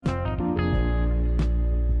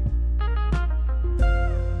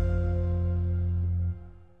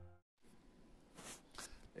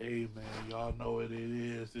Hey man, y'all know what it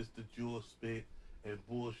is. It's the Jewel Spit and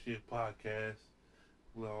Bullshit podcast.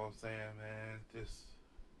 You know what I'm saying, man?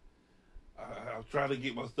 I'm trying to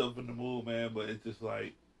get my stuff in the mood, man, but it's just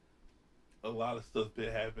like a lot of stuff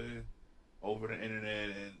been happening over the internet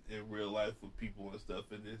and in real life with people and stuff,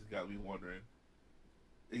 and it's got me wondering.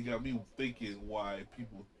 It got me thinking why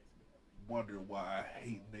people wonder why I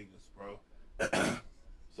hate niggas, bro.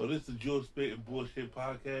 So this is the Jewel Spit and Bullshit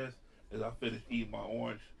podcast. As I finish eating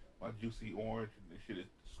my juicy orange, and this shit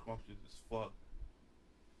is scrumptious as fuck.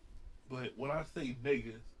 But when I say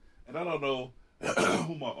niggas, and I don't know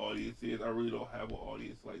who my audience is, I really don't have an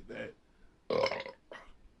audience like that.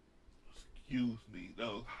 Excuse me, that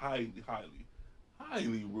was highly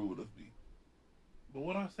rude of me. But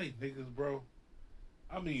when I say niggas, bro,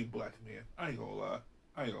 I mean black men. I ain't gonna lie.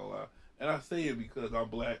 I ain't gonna lie. And I say it because I'm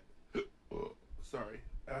black. Sorry.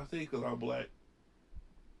 And I say it because I'm black.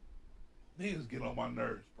 Niggas get on my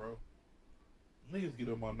nerves, bro. Niggas get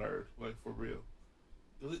on my nerves, like for real.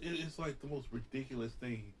 It's like the most ridiculous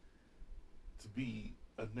thing to be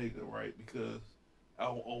a nigga, right? Because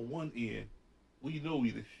on one end, we know we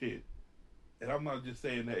the shit. And I'm not just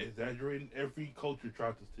saying that exaggerating. Every culture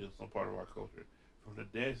tries to steal some part of our culture. From the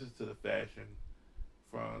dances to the fashion.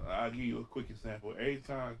 I'll give you a quick example. Every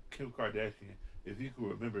time Kim Kardashian, if you can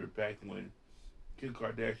remember back when Kim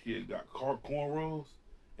Kardashian got cornrows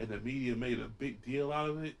and the media made a big deal out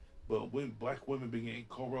of it, but when black women began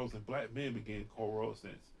cornrows and black men began cornrows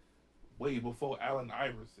since way before Allen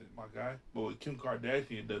Iverson, my guy. But when Kim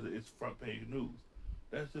Kardashian does it, it's front page news.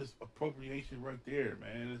 That's just appropriation right there,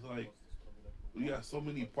 man. It's like we got so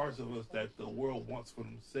many parts of us that the world wants for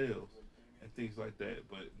themselves and things like that.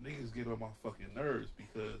 But niggas get on my fucking nerves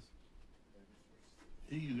because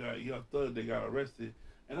you got Young Thug they got arrested,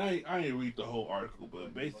 and I ain't read the whole article,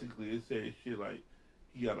 but basically it said shit like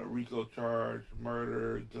he got a RICO charge,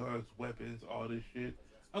 murder, guns, weapons, all this shit.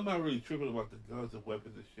 I'm not really tripping about the guns and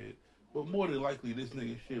weapons and shit, but more than likely this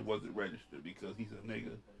nigga shit wasn't registered because he's a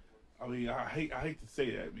nigga. I mean, I hate to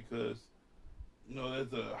say that because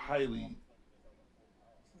that's a highly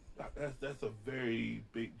that's a very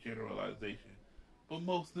big generalization. But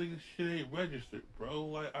most niggas shit ain't registered, bro.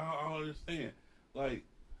 Like I don't understand. Like,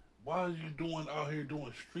 why are you doing out here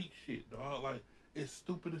doing street shit, dog? Like, it's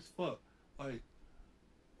stupid as fuck. Like,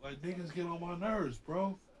 niggas get on my nerves,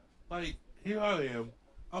 bro. Like, here I am.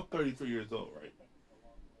 I'm 33 years old, right?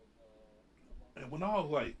 And when I was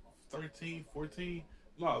like 13, 14,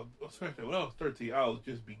 no, especially when I was 13, I was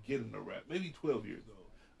just beginning to rap. Maybe 12 years old.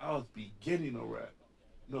 I was beginning to rap.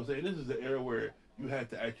 You know what I'm saying? This is the era where you had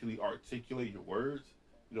to actually articulate your words.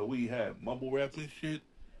 We had mumble rap and shit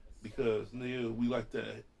because nigga, we like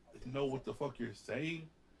to know what the fuck you're saying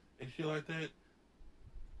and shit like that.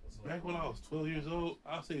 Back when I was 12 years old,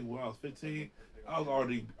 I'll say when I was 15, I was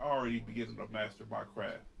already beginning to master my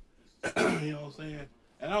craft. You know what I'm saying?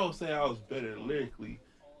 And I would say I was better lyrically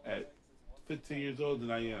at 15 years old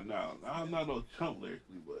than I am now. I'm not no chump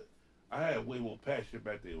lyrically, but I had way more passion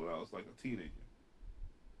back then when I was like a teenager.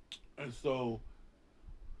 And so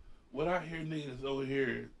when I hear niggas over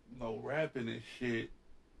here, rapping and shit,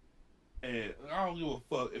 and I don't give a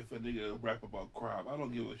fuck if a nigga rap about crime. I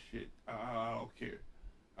don't give a shit. I don't care.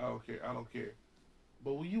 I don't care. I don't care.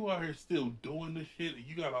 But when you out here still doing this shit and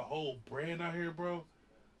you got a whole brand out here, bro,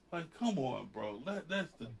 like, come on, bro.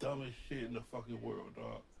 That's the dumbest shit in the fucking world,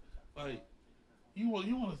 dog. Like, you want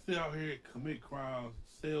to sit out here and commit crimes,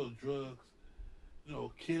 sell drugs,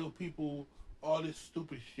 kill people, all this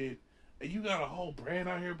stupid shit, and you got a whole brand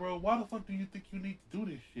out here, bro. Why the fuck do you think you need to do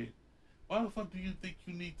this shit? Why the fuck do you think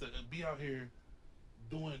you need to be out here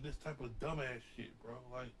doing this type of dumbass shit, bro?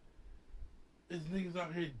 Like, there's niggas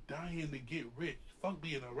out here dying to get rich. Fuck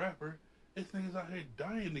being a rapper. There's niggas out here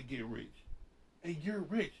dying to get rich. And you're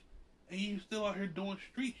rich. And you still out here doing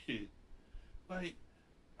street shit. Like,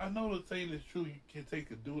 I know the saying is true. You can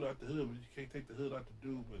take a dude out the hood, but you can't take the hood out the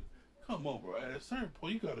dude. But come on, bro. At a certain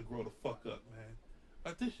point, you gotta grow the fuck up, man.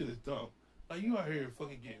 Like, this shit is dumb. Like, you out here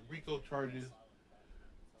fucking getting RICO charges,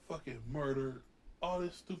 fucking murder, all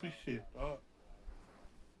this stupid shit, dog.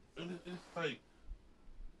 And it's like,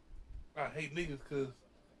 I hate niggas because,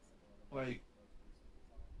 like,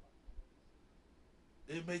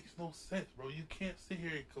 it makes no sense, bro. You can't sit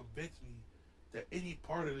here and convince me that any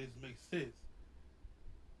part of this makes sense.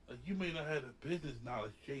 Like, you may not have the business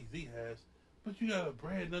knowledge Jay Z has, but you got a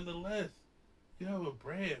brand nonetheless. You have a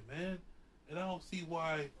brand, man. And I don't see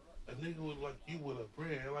why a nigga would like you with a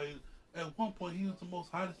brand. Like, at one point, he was the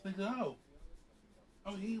most hottest nigga out.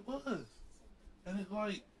 I mean, he was. And it's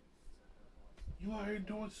like, you out here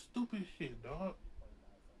doing stupid shit, dog.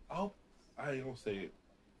 I hope I ain't gonna say it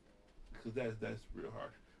because that's real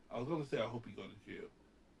harsh. I was gonna say I hope he go to jail,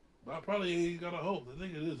 but I probably ain't gotta hope. The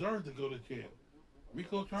nigga deserves to go to jail.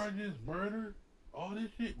 Rico charges, murder, all this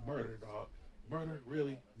shit, murder, dog, murder,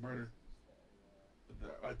 really, murder.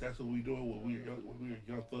 Like that's what we doing when we were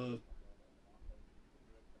young thug.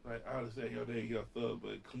 Like I understand your name young thug,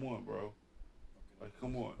 but come on, bro. Like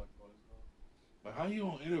come on. Like how you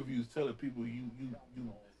on interviews telling people you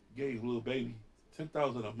gave little baby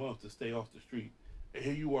 10,000 a month to stay off the street, and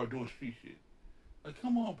here you are doing street shit. Like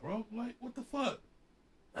come on, bro. Like what the fuck?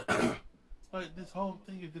 Like this whole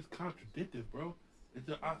thing is just contradictive, bro. It's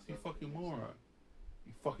an oxy fucking moron.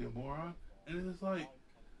 You fucking moron. And it's just like,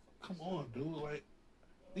 come on, dude. Like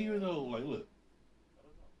even though, like, look,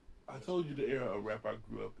 I told you the era of rap I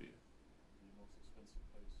grew up in.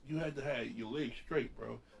 You had to have your legs straight,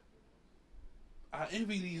 bro. I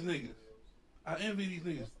envy these niggas. I envy these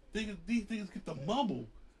niggas. These niggas get the mumble.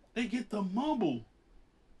 They get the mumble.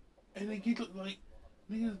 And they get like,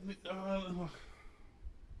 niggas,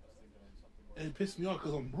 and it pissed me off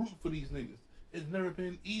because I'm rooting for these niggas. It's never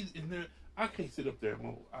been easy. I can't sit up there and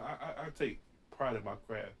mumble. I take pride in my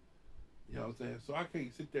craft. You know what I'm saying? So I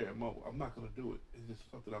can't sit there and mumble. I'm not going to do it. It's just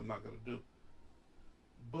something I'm not going to do.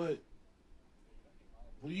 But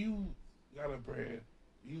when you got a brand,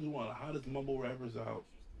 you one of the hottest mumble rappers out,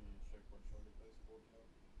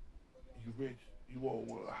 you rich, you want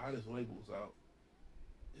one of the hottest labels out.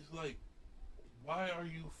 It's like, why are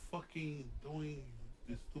you fucking doing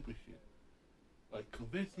this stupid shit? Like,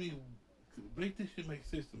 convince me, make this shit make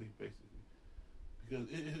sense to me, basically. Because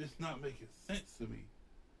it's not making sense to me.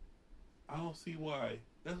 I don't see why.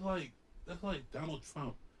 That's like Donald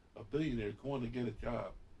Trump, a billionaire, going to get a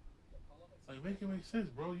job. Like, make it make sense,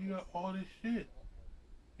 bro. You got all this shit.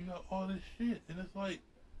 You got all this shit, and it's like,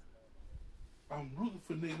 I'm rooting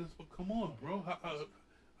for niggas, but come on, bro. I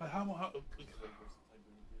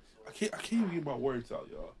can't even get my words out,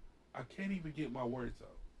 y'all. I can't even get my words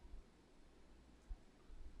out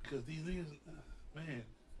because these niggas, man,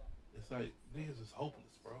 it's like niggas is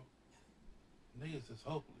hopeless, bro. Niggas is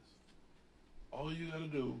hopeless. All you gotta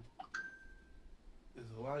do is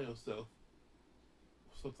allow yourself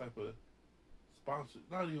some type of sponsor,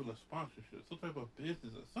 not even a sponsorship, some type of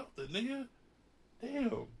business or something, nigga.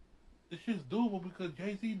 Damn, this shit's doable because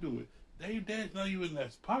Jay-Z do it. Dave Dash not even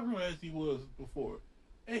as popular as he was before,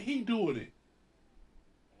 and he doing it.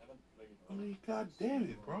 I mean, god damn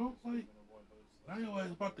it, bro. Like, now your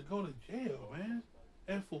ass about to go to jail, man.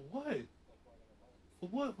 And for what? For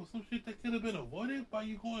what? For some shit that could have been avoided by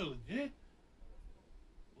you going legit?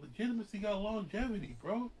 Legitimacy got longevity,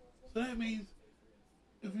 bro. So that means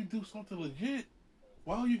if you do something legit,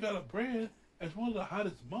 while you got a brand as one of the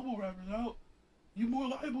hottest mumble rappers out, you're more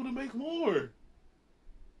liable to make more.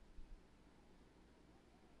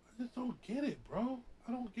 I just don't get it, bro.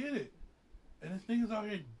 I don't get it. And this niggas out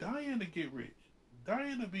here dying to get rich,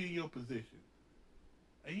 dying to be in your position.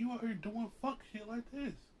 And you out here doing fuck shit like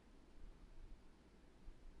this.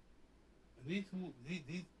 And these who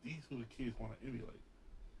the kids want to emulate.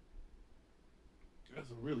 That's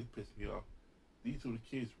what really pissed me off. These who the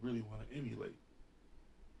kids really want to emulate.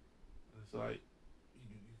 And it's like,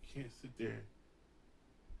 you can't sit there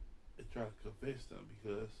and try to convince them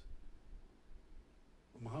because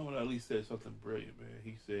Muhammad Ali said something brilliant, man.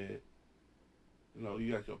 He said, you know,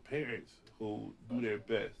 you got your parents who do their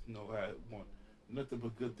best, you know, want nothing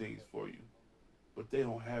but good things for you, but they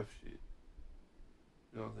don't have shit.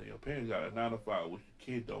 You know what I'm saying? Your parents got a 9 to 5, which your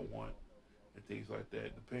kid don't want, and things like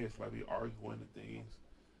that. The parents might be arguing and things.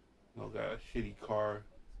 You know, got a shitty car.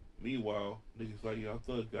 Meanwhile, niggas like Young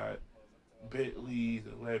Thug got Bentleys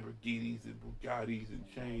and Lamborghinis and Bugattis and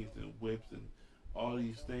chains and whips and all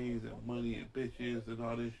these things and money and bitches and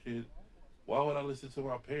all this shit. Why would I listen to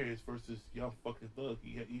my parents versus Young fucking Thug?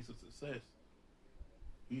 He's a success.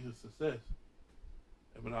 He's a success.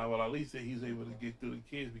 And but what Ali said, he's able to get through the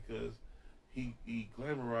kids because he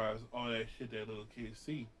glamorized all that shit that little kids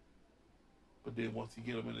see. But then once he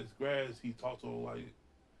get them in his grass, he talks to them like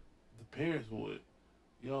the parents would.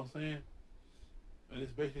 You know what I'm saying? And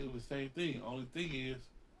it's basically the same thing. Only thing is,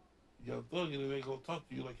 Young Thug ain't gonna talk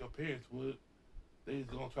to you like your parents would. They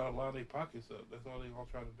just gonna try to line their pockets up. That's all they gonna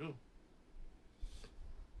try to do.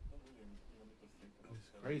 It's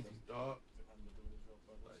crazy, dog.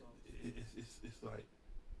 Like, it's like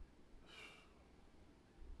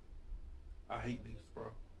I hate niggas,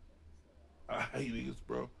 bro. I hate niggas,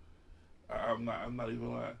 bro. I'm not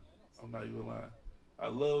even lying. I'm not even lying. I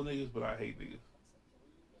love niggas, but I hate niggas.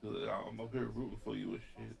 I'm up here rooting for you and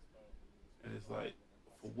shit. And it's like,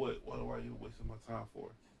 for what? What am I even wasting my time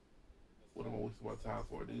for? What am I wasting my time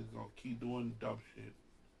for? They just gonna keep doing dumb shit.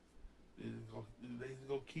 They just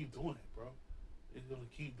gonna keep doing it, bro. It's gonna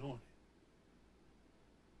keep doing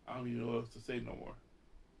it. I don't even know what else to say no more.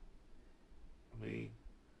 I mean,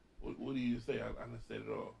 what do you say? I done said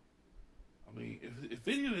it all. I mean, if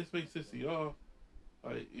any of this makes sense to y'all,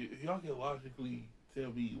 like if y'all can logically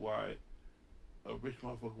tell me why a rich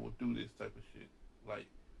motherfucker will do this type of shit, like,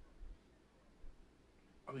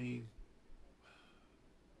 I mean,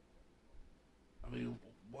 I mean,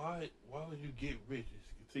 why would you get rich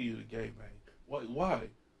and continue the game, man? Why?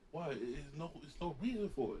 It's no reason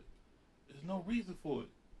for it. There's no reason for it.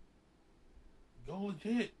 Go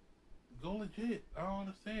legit. Go legit. I don't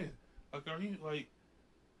understand. Like, are you like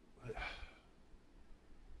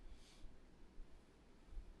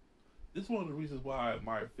this is one of the reasons why I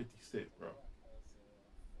admire 50 Cent, bro.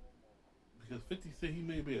 Because 50 Cent, he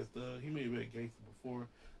may be a thug, he may be a gangster before.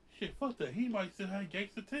 Shit, fuck that. He might still have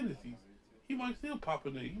gangster tendencies. He might still pop a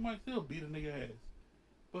nigga. He might still beat a nigga ass.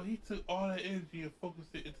 But he took all that energy and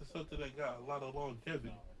focused it into something that got a lot of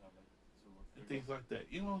longevity and things like that.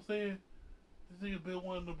 You know what I'm saying? This nigga been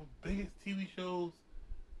one of the biggest TV shows.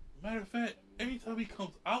 Matter of fact, every time he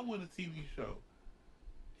comes out with a TV show,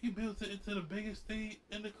 he builds it into the biggest thing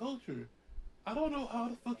in the culture. I don't know how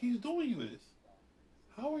the fuck he's doing this.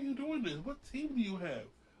 How are you doing this? What team do you have?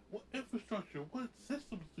 What infrastructure? What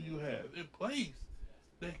systems do you have in place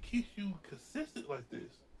that keeps you consistent like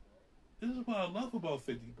this? This is what I love about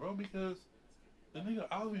 50, bro, because the nigga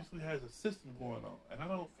obviously has a system going on. And I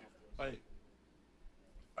don't, like,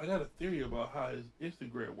 I got a theory about how his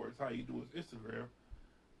Instagram works, how he do his Instagram.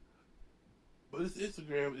 But his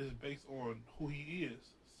Instagram is based on who he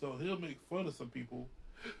is. So he'll make fun of some people.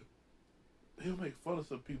 He'll make fun of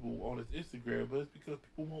some people on his Instagram, but it's because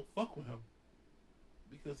people won't fuck with him.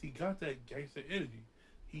 Because he got that gangster energy.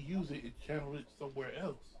 He used it and channeled it somewhere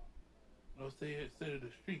else. You know what I'm saying? Instead of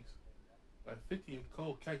the streets. Like 50 a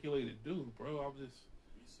cold calculated dude, bro. I'm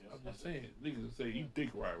just saying. Niggas say you dick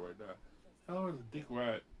ride right now. I'd rather dick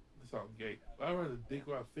ride. This sounds gay. But I'd rather dick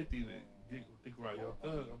ride 50 than dick ride Young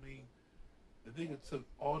Thug. I mean, the nigga took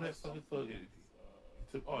all that fucking thug energy.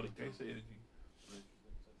 He took all the gangster energy.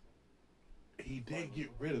 He didn't get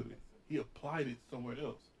rid of it. He applied it somewhere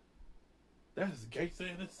else. That's gangster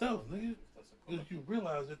in itself, nigga. Because you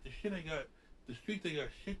realize that the street ain't got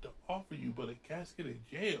shit to offer you but a casket in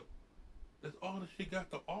jail. That's all the shit got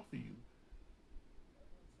to offer you.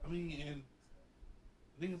 I mean, and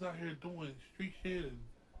niggas out here doing street shit and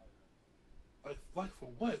like for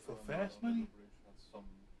what? For fast money?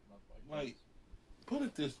 Like, put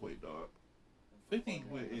it this way, dog. 50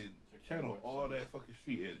 went and channeled all that fucking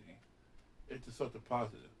street energy into something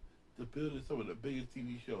positive to building some of the biggest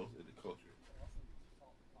TV shows in the culture.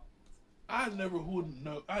 I never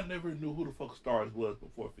knew who the fuck Stars was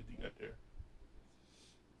before 50 got there.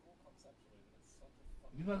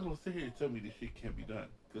 You're not gonna sit here and tell me this shit can't be done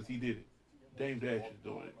because he did it. Dame Dash is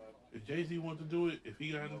doing it. If Jay Z wanted to do it, if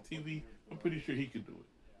he got on TV, I'm pretty sure he could do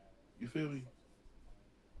it. You feel me?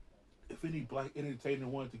 If any black entertainer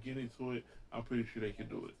wanted to get into it, I'm pretty sure they can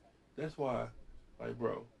do it. That's why, like,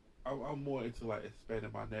 bro, I'm more into like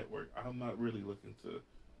expanding my network. I'm not really looking to,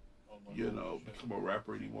 become a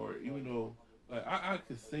rapper anymore. Even though, like, I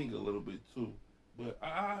can sing a little bit too, but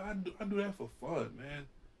I do that for fun, man.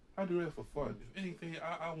 I do that for fun. If anything,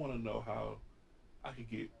 I want to know how I could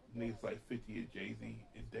get niggas like 50 and Jay Z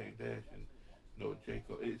and Dame Dash and J.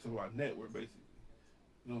 Cole. It's about network, basically.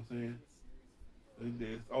 You know what I'm saying? And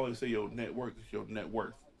they always say your network is your net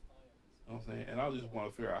worth. You know what I'm saying? And I just want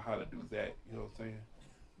to figure out how to do that. You know what I'm saying?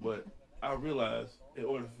 But I realize in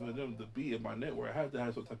order for them to be in my network, I have to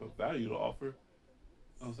have some type of value to offer. You know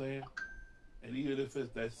what I'm saying? And even if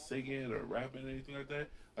it's that singing or rapping or anything like that,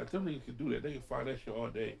 like them niggas can do that. They can find that shit all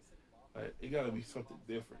day. Like, it gotta be something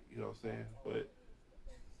different, you know what I'm saying? But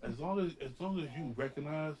as long as you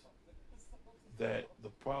recognize that the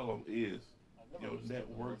problem is your net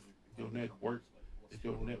worth, is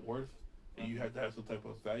your net worth, and you have to have some type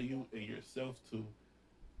of value in yourself to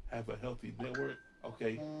have a healthy network,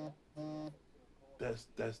 okay, that's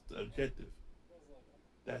the objective.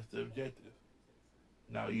 That's the objective.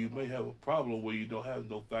 Now you may have a problem where you don't have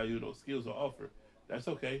no value, no skills to offer. That's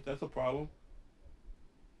okay. That's a problem.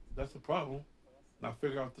 That's a problem. Now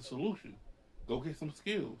figure out the solution. Go get some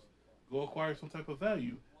skills. Go acquire some type of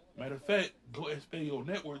value. Matter of fact, go expand your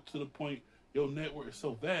network to the point your network is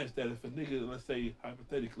so vast that if a nigga, let's say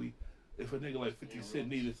hypothetically, if a nigga like 50 Cent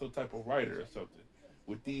needed some type of writer or something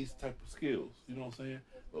with these type of skills, you know what I'm saying?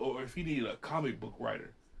 Or if he needed a comic book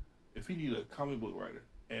writer,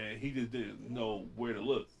 and he just didn't know where to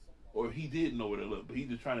look, or he did know where to look, but he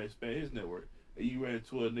just trying to expand his network, and you ran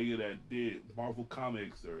into a nigga that did Marvel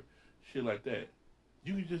Comics or shit like that,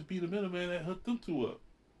 you can just be the middleman that hooked them two up.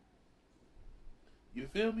 You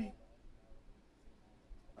feel me?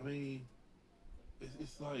 I mean,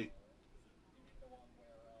 it's like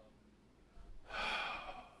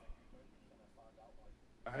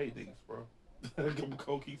I hate niggas, bro. I'm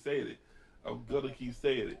gonna keep saying it. I'm gonna keep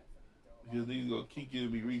saying it because niggas gonna keep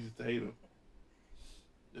giving me reasons to hate them.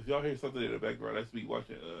 If y'all hear something in the background, that's me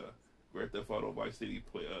watching Grand Theft Auto Vice City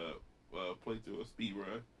play through a speed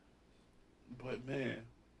run. But man,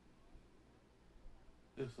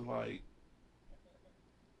 it's like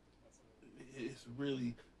it's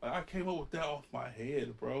really like, I came up with that off my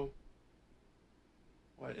head, bro.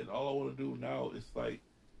 Like, and all I want to do now is like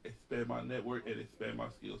expand my network and expand my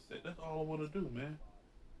skill set. That's all I want to do, man.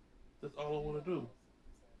 That's all I want to do.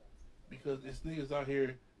 Because it's niggas out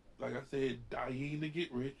here, like I said, dying to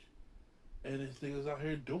get rich, and it's niggas out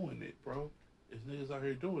here doing it, bro. It's niggas out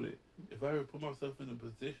here doing it. If I ever put myself in a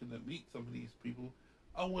position to meet some of these people,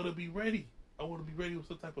 I want to be ready. I want to be ready with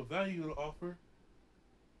some type of value to offer.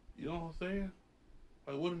 You know what I'm saying?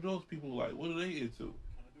 Like, what are those people like? What are they into?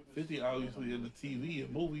 50 obviously in the TV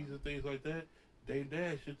and movies and things like that. They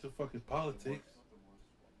dash into fucking politics.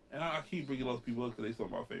 And I keep bringing those people up because they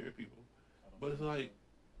some of my favorite people. But it's like,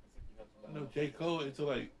 J. Cole into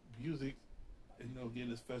like music and, getting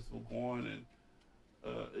this festival going and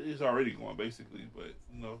it's already going basically, but,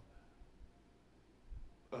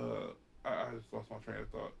 I just lost my train of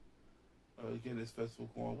thought. Getting this festival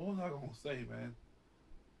going. What was I going to say, man?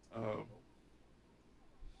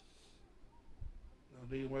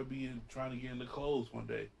 They might be trying to get into clothes one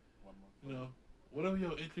day. You know, whatever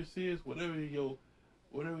your interest is, whatever your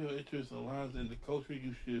interest aligns in the culture,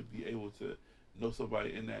 you should be able to know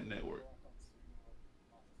somebody in that network.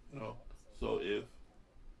 So if,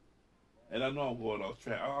 and I know I'm going off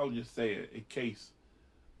track. I'll just say it in case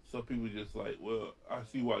some people just like, well, I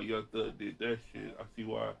see why Young Thug did that shit. I see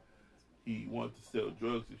why he wanted to sell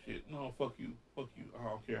drugs and shit. No, fuck you, fuck you. I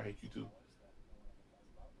don't care. I hate you too.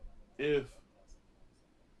 If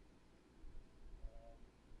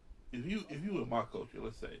you in my culture,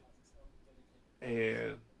 let's say,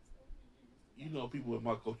 and people in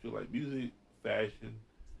my culture like music, fashion,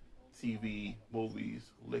 TV, movies,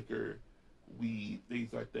 liquor, weed,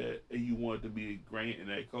 things like that, and you wanted to be ingrained in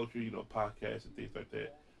that culture, podcasts and things like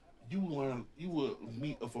that, you will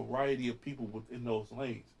meet a variety of people within those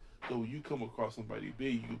lanes. So when you come across somebody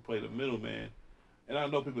big, you can play the middleman. And I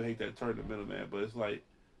know people hate that term, the middleman, but it's like,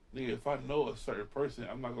 nigga, if I know a certain person,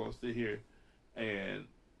 I'm not gonna sit here and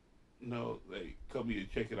like come here and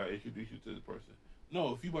check it out, introduce you to the person.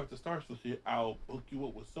 No, if you about to start some shit, I'll hook you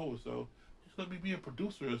up with so and so. Just let me be a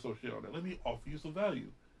producer or some shit on that. Let me offer you some value.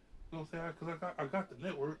 You know what I'm saying? Because I got the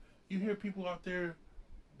network. You hear people out there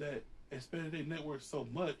that expand their network so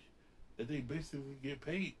much that they basically get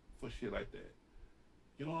paid for shit like that.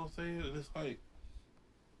 You know what I'm saying? And it's like,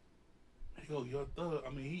 Young Thug, I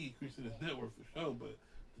mean, he increasing his network for sure, but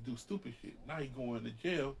to do stupid shit. Now he going to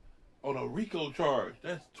jail on a RICO charge.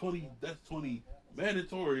 That's 20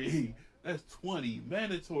 mandatory. That's 20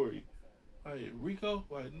 mandatory. Like, RICO?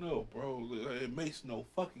 Like, no, bro. It makes no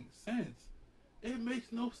fucking sense. It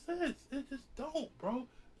makes no sense. It just don't, bro.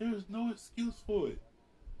 There's no excuse for it.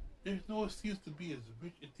 There's no excuse to be as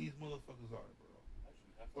rich as these motherfuckers are,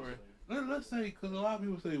 bro. Or let's say, because a lot of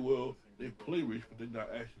people say, well, they play rich, but they're not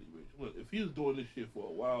actually rich. Look, if he was doing this shit for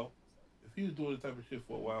a while, if he was doing this type of shit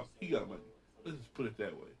for a while, he got money. Let's just put it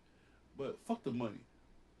that way. But fuck the money.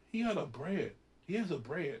 He got a brand. He has a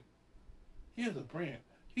brand. He has a brand.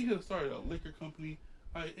 He could have started a liquor company.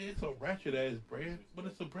 It's a ratchet ass brand, but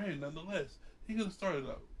it's a brand nonetheless. He could have started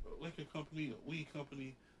a liquor company, a weed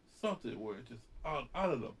company, something where it's just out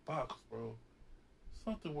of the box, bro.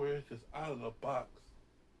 Something where it's just out of the box.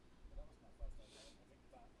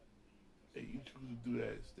 And you choose to do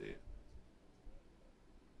that instead.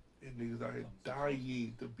 And niggas out here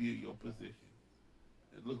dying to be in your position.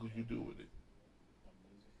 And look what you do with it.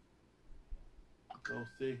 Don't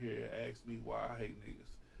sit here and ask me why I hate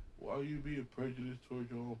niggas. Why are you being prejudiced towards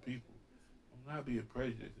your own people? I'm not being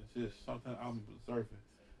prejudiced. It's just something I'm observing.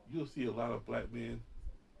 You'll see a lot of black men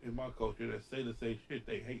in my culture that say the same shit.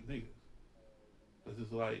 They hate niggas. Because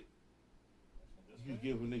it's like, you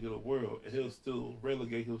give a nigga the world and he'll still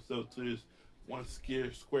relegate himself to this one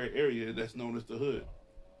square area that's known as the hood.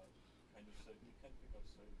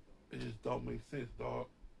 It just don't make sense, dog.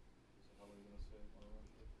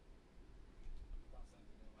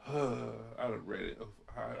 I done read it.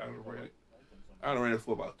 I done read it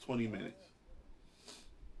for about 20 minutes.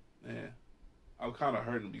 Man, I'm kind of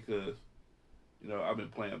hurting because, I've been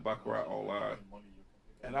playing Baccarat online,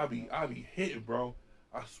 and I be hitting, bro.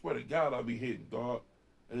 I swear to God, I be hitting, dog.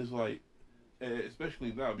 And it's like,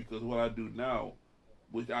 especially now because what I do now,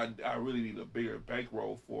 which I really need a bigger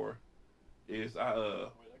bankroll for, is I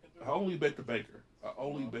only bet the banker. I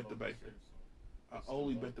only bet the banker. I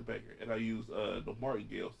only bet the banker, and I use the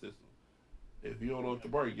martingale system. If you don't know what the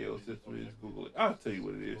martingale system is, Google it. I'll tell you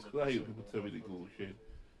what it is because I hear people tell me to Google shit,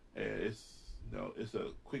 and it's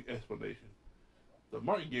a quick explanation. The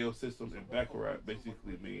martingale system in baccarat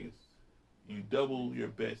basically means you double your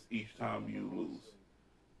bets each time you lose.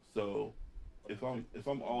 So if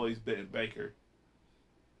I'm always betting banker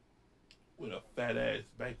with a fat ass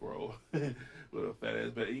bankroll, with a fat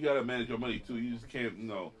ass bet, you gotta manage your money too. You just can't,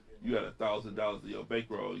 you got $1,000 in your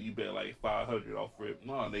bankroll, you bet like 500 off rip.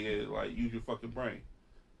 No, nigga, like use your fucking brain.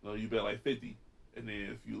 No, you bet like 50, and then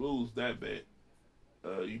if you lose that bet,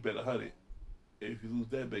 you bet 100. And if you lose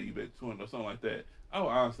that bet, you bet 200 or something like that. I would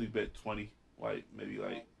honestly bet 20, like maybe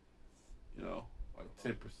like like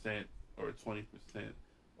 10% or 20%,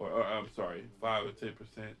 or I'm sorry, 5 or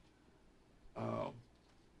 10% um,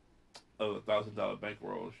 of $1,000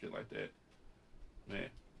 bankroll and shit like that, man.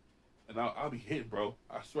 And I'll be hitting, bro.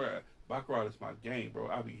 I swear, baccarat is my game, bro.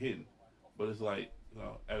 I'll be hitting, but it's like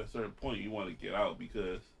at a certain point you want to get out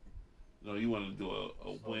because you want to do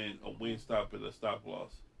a win stop and a stop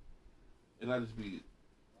loss, and I just be.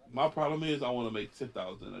 My problem is I want to make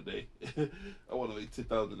 10,000 a day. I want to make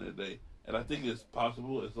 10,000 a day, and I think it's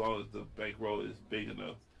possible as long as the bankroll is big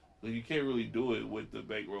enough. But you can't really do it with the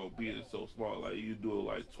bankroll being so small. Like you do it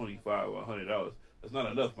like $25 or $100. That's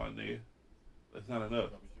not enough, my nigga. That's not enough.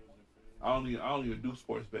 I don't even do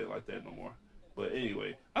sports bet like that no more. But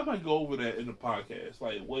anyway, I might go over that in the podcast,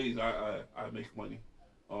 like ways I make money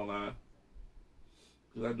online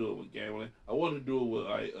because I do it with gambling. I want to do it with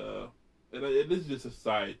and this is just a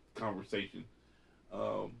side conversation.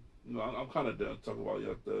 I'm kind of done talking about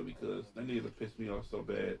Young Thug because they need to piss me off so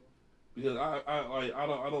bad. Because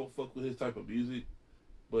I don't fuck with his type of music,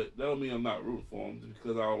 but that don't mean I'm not rooting for him just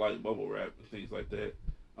because I don't like bubble rap and things like that.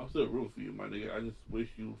 I'm still rooting for you, my nigga. I just wish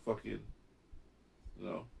you fucking,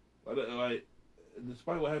 like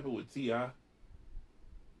despite what happened with Ti,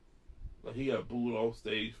 like he got booed off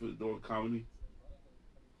stage for doing comedy.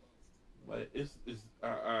 Like it's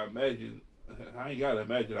I imagine I ain't gotta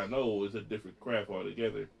imagine. I know it's a different craft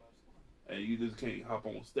altogether, and you just can't hop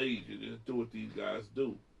on stage and just do what these guys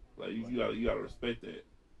do. Like you gotta respect that.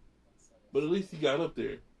 But at least he got up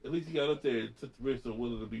there. At least he got up there and took the risk of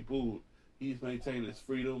willing to be booed. He's maintained his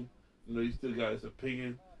freedom. He still got his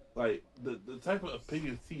opinion. Like the type of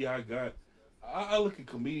opinions T.I. got. I look at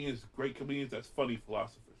comedians, great comedians, as funny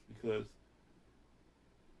philosophers because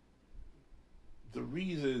the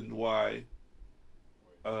reason why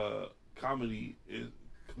comedy is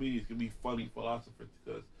comedians can be funny philosophers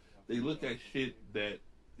because they look at shit that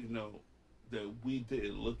that we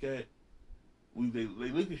didn't look at. They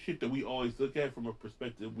look at shit that we always look at from a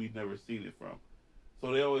perspective we've never seen it from.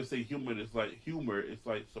 So they always say humor is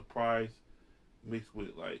like surprise mixed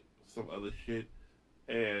with like some other shit.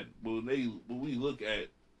 And when we look at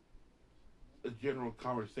a general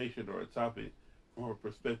conversation or a topic from a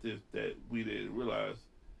perspective that we didn't realize,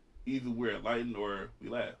 either we're enlightened or we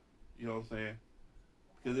laugh. You know what I'm saying?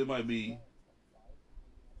 Because it might be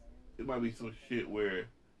some shit where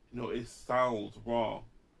it sounds wrong,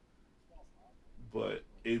 but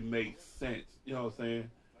it makes sense. You know what I'm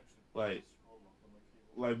saying? Like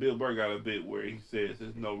Bill Burr got a bit where he says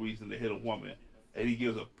there's no reason to hit a woman, and he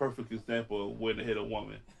gives a perfect example of when to hit a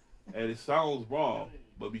woman, and it sounds wrong,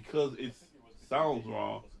 but because it sounds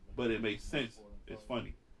wrong, but it makes sense, it's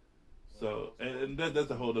funny. So, and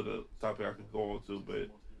that's a whole other topic I could go on to, but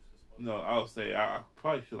I'll say I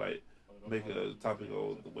probably should like make a topic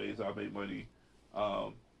on the ways I make money.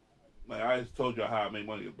 Like I just told you how I make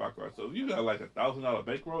money with baccarat. So if you got like $1,000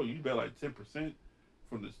 bankroll, you bet like 10%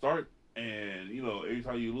 from the start, and every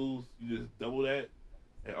time you lose, you just double that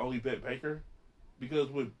and only bet banker. Because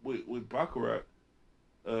with baccarat,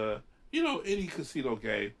 any casino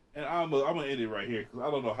game, and I'm gonna end it right here because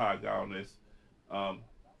I don't know how I got on this.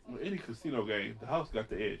 With any casino game, the house got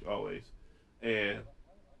the edge always, and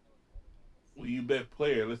when you bet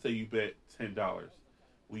player, let's say you bet $10.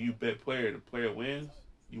 When you bet player, the player wins,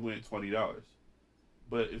 you win $20.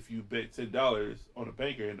 But if you bet $10 on a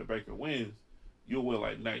banker and the banker wins, you'll win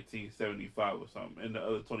like 1975 or something, and the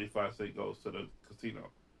other 25 cents goes to the casino.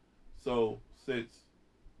 So since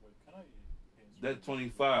that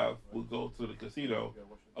 25 will go to the casino,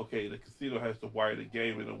 okay, the casino has to wire the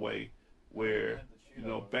game in a way where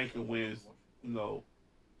banker wins.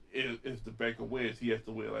 If the banker wins, he has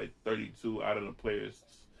to win like 32 out of the players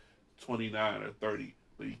 29 or 30,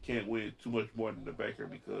 but he can't win too much more than the banker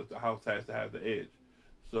because the house has to have the edge.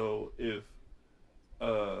 So if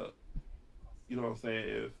you know what I'm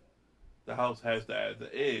saying, the house has to add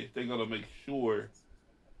the edge. They're gonna make sure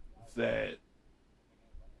that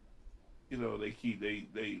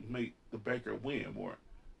they make the banker win more.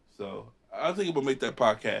 So I think I'm gonna make that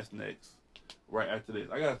podcast next, right after this.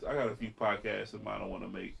 I got a few podcasts in mind I want to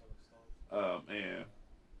make, and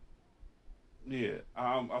yeah,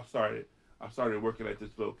 I started working at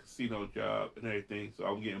this little casino job and everything, so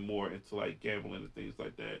I'm getting more into like gambling and things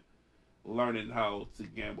like that. Learning how to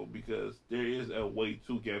gamble because there is a way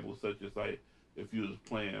to gamble, such as like if you was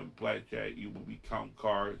playing blackjack, you would be counting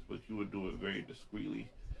cards, but you would do it very discreetly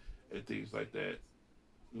and things like that.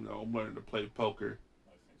 I'm learning to play poker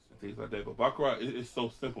and things like that. But baccarat is so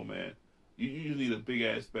simple, man. You just need a big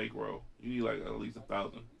ass bankroll. You need like at least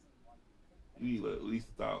 1,000. You need like, at least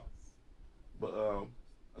 1,000. But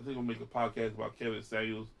I think I'll make a podcast about Kevin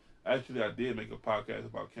Samuels. Actually, I did make a podcast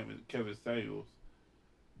about Kevin Samuels,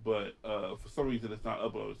 but for some reason it's not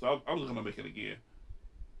uploaded. So I'm just gonna make it again.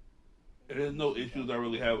 And there's no issues I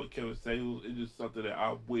really have with Kevin Samuels. It's just something that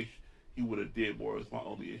I wish he would have did more. It's my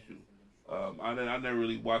only issue. I never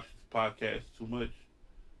really watched his podcast too much.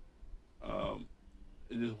 Um,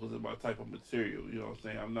 it just wasn't my type of material. You know what I'm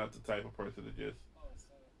saying? I'm not the type of person to just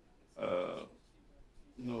uh,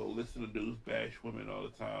 listen to dudes bash women all the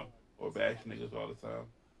time or bash niggas all the time.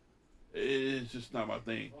 It's just not my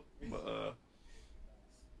thing. But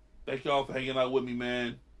thank y'all for hanging out with me,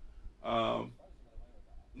 man. Um,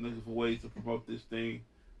 looking for ways to promote this thing.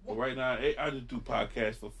 But right now, I just do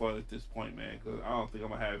podcasts for fun at this point, man, because I don't think I'm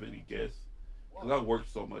going to have any guests. Because I work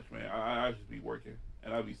so much, man. I just be working.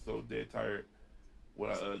 And I be so dead tired when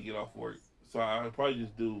I get off work. So I probably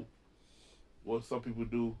just do what some people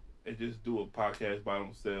do and just do a podcast by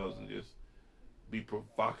themselves and just be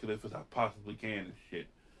provocative as I possibly can and shit.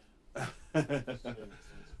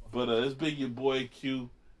 But it's been your boy Q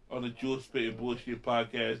on the Jewel Spit and Bullshit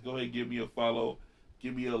podcast. Go ahead and give me a follow.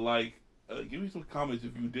 Give me a like. Give me some comments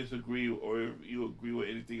if you disagree or if you agree with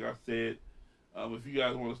anything I said. If you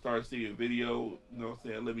guys want to start seeing video,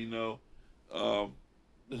 let me know.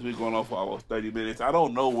 This has been going on for almost 30 minutes. I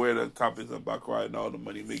don't know where the topics of Baccarat and all the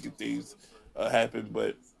money making things happen,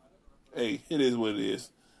 but hey, it is what it is.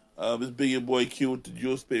 It's been your boy Q with the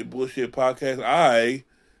Jewel Spit Bullshit podcast. I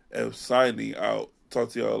am signing out.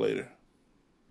 Talk to y'all later.